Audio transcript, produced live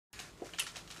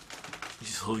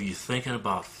So you're thinking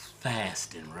about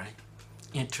fasting, right?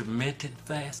 Intermittent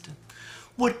fasting?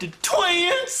 With the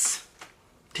twins?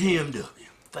 TMW,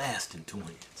 fasting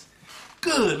twins.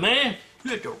 Good, man.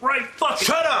 You at the right fucking...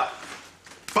 Shut up!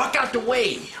 Fuck out the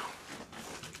way.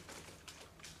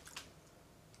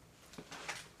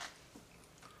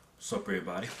 What's up,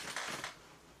 everybody?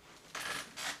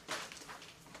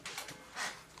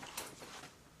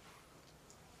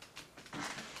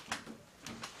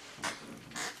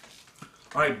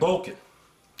 All right, bulking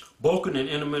and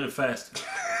intermittent fasting.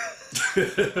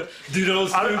 Do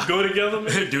those two go together,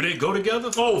 man? Do they go together?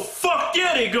 Oh, fuck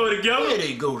yeah, they go together. Yeah,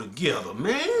 they go together,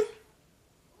 man.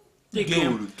 They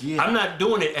go together. I'm not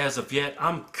doing it as of yet.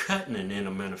 I'm cutting an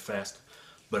intermittent fasting,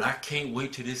 but I can't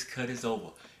wait till this cut is over.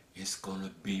 It's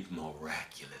gonna be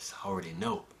miraculous. I already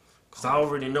know, cause I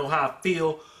already know how I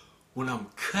feel when I'm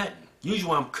cutting. Usually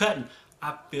when I'm cutting,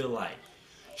 I feel like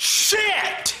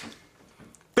shit.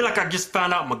 Feel like I just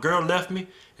found out my girl left me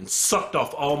and sucked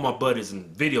off all my buddies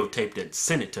and videotaped it and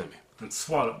sent it to me. And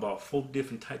swallowed about 4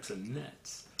 different types of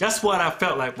nuts. That's what I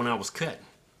felt like when I was cutting.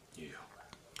 Yeah.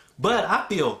 But I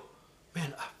feel,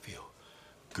 man, I feel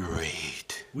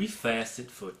great. We fasted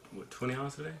for, what, 20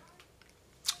 hours today?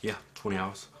 Yeah, 20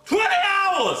 hours. 20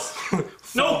 hours!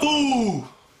 No food!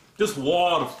 Just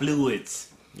water,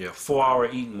 fluids. Yeah, 4-hour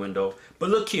eating window. But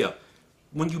look here,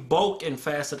 when you bulk and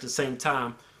fast at the same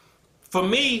time, for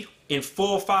me, in 4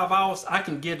 or 5 hours, I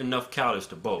can get enough calories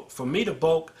to bulk. For me to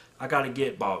bulk, I gotta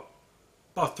get about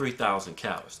 3,000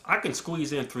 calories. I can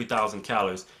squeeze in 3,000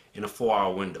 calories in a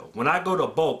 4-hour window. When I go to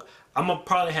bulk, I'm gonna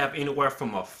probably have anywhere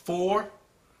from a 4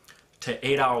 to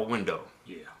 8-hour window.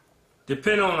 Yeah.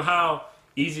 Depending on how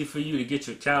easy for you to get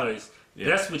your calories,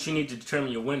 that's what you need to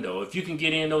determine your window. If you can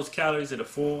get in those calories at a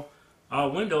 4-hour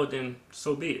window, then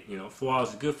so be it. You know, 4 hours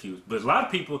is good for you. But a lot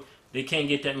of people, they can't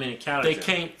get that many calories. They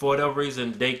can't, for whatever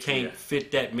reason, they can't fit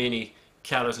that many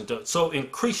calories into it. So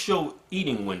increase your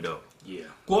eating window. Yeah.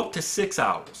 Go up to 6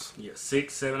 hours. Yeah,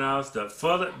 6, 7 hours.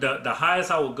 The highest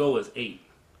I would go is 8.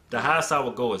 The highest I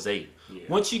would go is 8. Yeah.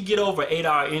 Once you get over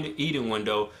 8-hour eating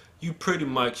window, you pretty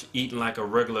much eating like a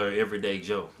regular everyday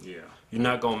Joe. Yeah. You're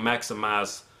not gonna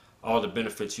maximize all the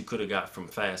benefits you could have got from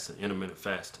fasting, intermittent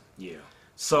fasting. Yeah.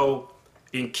 So,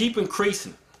 keep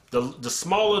increasing. The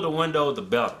smaller the window, the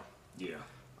better. Yeah.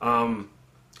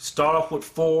 Start off with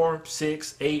 4,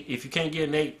 6, 8. If you can't get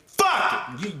an 8,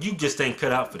 fuck it. You just ain't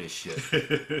cut out for this shit.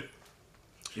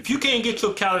 If you can't get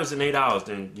your calories in 8 hours,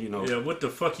 then you know. Yeah. What the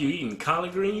fuck you eating?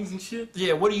 Collard greens and shit?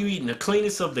 Yeah. What are you eating? The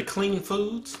cleanest of the clean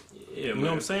foods. Yeah. You know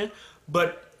what I'm saying?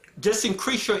 But just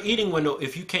increase your eating window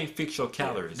if you can't fix your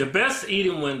calories. The best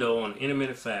eating window on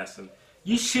intermittent fasting,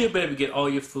 you should be able to get all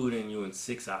your food in you in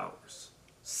 6 hours.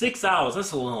 6 hours.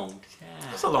 That's a long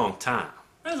time. That's a long time.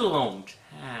 That's a long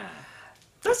time.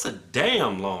 That's a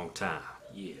damn long time.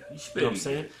 Yeah, you should You know what I'm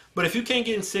saying? But if you can't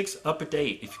get in 6, up at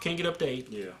 8. If you can't get up to 8,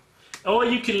 yeah. Or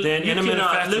you can then intermittent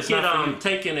fasting look is not for you. at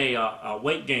taking a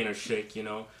weight gainer shake. You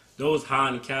know, those high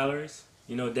in calories.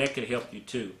 You know, that could help you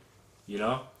too. You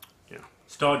know. Yeah.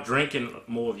 Start drinking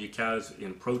more of your calories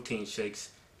in protein shakes.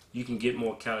 You can get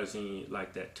more calories in you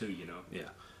like that too. You know. Yeah.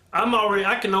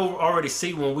 I can already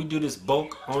see when we do this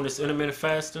bulk on this intermittent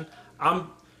fasting.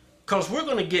 Because we're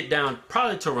going to get down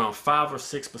probably to around 5 or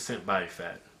 6% body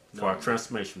fat for our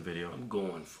transformation video. I'm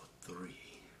going for 3.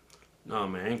 No,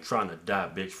 man, I ain't trying to die,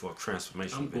 bitch, for a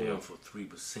transformation video. I'm going for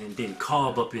 3%. Then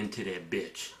carb up into that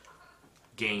bitch.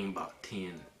 Gain about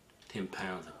 10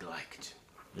 pounds of glycogen.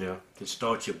 Yeah. Then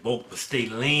start your bulk, but stay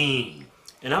lean.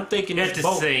 And I'm thinking at the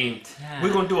same time.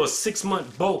 We're going to do a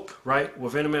 6-month bulk, right,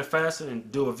 with intermittent fasting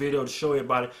and do a video to show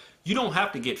everybody. You don't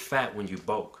have to get fat when you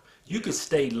bulk. You can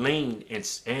stay lean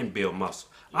and build muscle.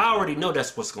 I already know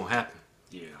that's what's going to happen.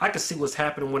 Yeah. I can see what's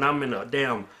happening when I'm in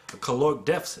a caloric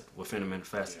deficit with intermittent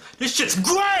fasting. Yeah. This shit's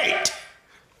great!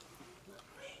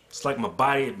 It's like my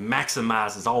body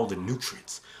maximizes all the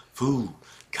nutrients. Food,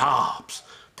 carbs,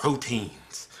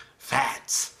 proteins,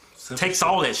 fats. Takes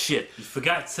all that shit. You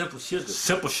forgot simple sugar.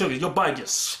 Simple sugar. Your body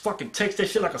just fucking takes that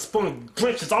shit like a spoon and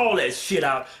drenches all that shit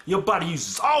out. Your body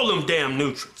uses all them damn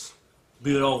nutrients.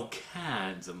 Build all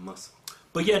kinds of muscle.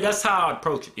 But yeah, that's how I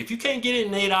approach it. If you can't get it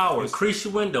in 8 hours, increase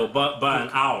your window by an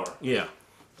hour. Yeah,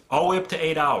 all the way up to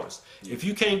 8 hours. Yeah. If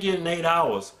you can't get it in 8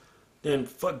 hours, then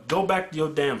go back to your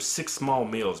damn 6 small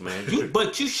meals, man.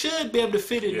 But you should be able to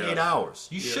fit it in 8 hours.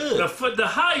 You should. The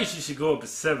highest you should go up is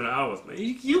 7 hours, man.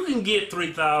 You can get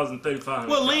 3,000,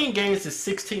 3,500. Well, lean gains is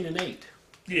 16 and 8.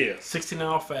 Yeah.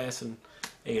 16-hour fast and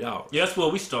 8 hours. Yeah, that's where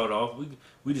we start off.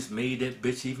 We just made that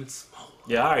bitch even smaller.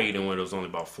 Yeah, our eating window is only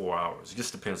about 4 hours. It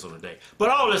just depends on the day. But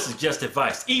all this is just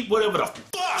advice. Eat whatever the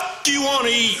fuck you want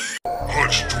to eat.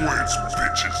 Hodgetwins,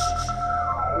 bitches.